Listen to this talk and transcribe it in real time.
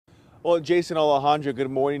Well, Jason, Alejandro, good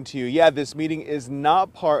morning to you. Yeah, this meeting is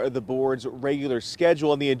not part of the board's regular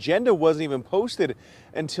schedule, and the agenda wasn't even posted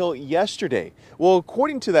until yesterday. Well,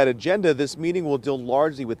 according to that agenda, this meeting will deal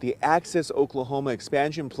largely with the Access Oklahoma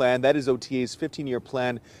expansion plan. That is OTA's 15-year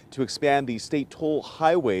plan to expand the state toll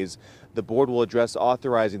highways. The board will address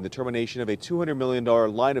authorizing the termination of a $200 million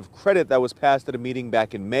line of credit that was passed at a meeting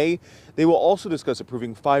back in May. They will also discuss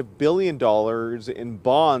approving $5 billion in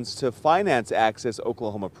bonds to finance Access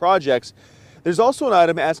Oklahoma projects. There's also an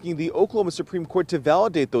item asking the Oklahoma Supreme Court to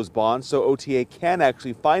validate those bonds so OTA can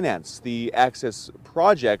actually finance the Access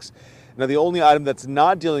projects. Now, the only item that's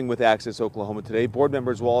not dealing with Access Oklahoma today, board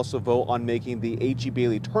members will also vote on making the H.E.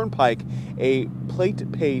 Bailey Turnpike a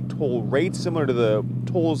plate pay toll rate similar to the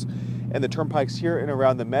tolls and the turnpikes here and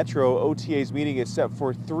around the metro. OTA's meeting is set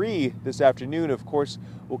for 3 this afternoon. Of course,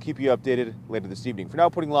 we'll keep you updated later this evening. For now,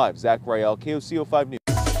 putting live, Zach Rael, KOCO 5 News.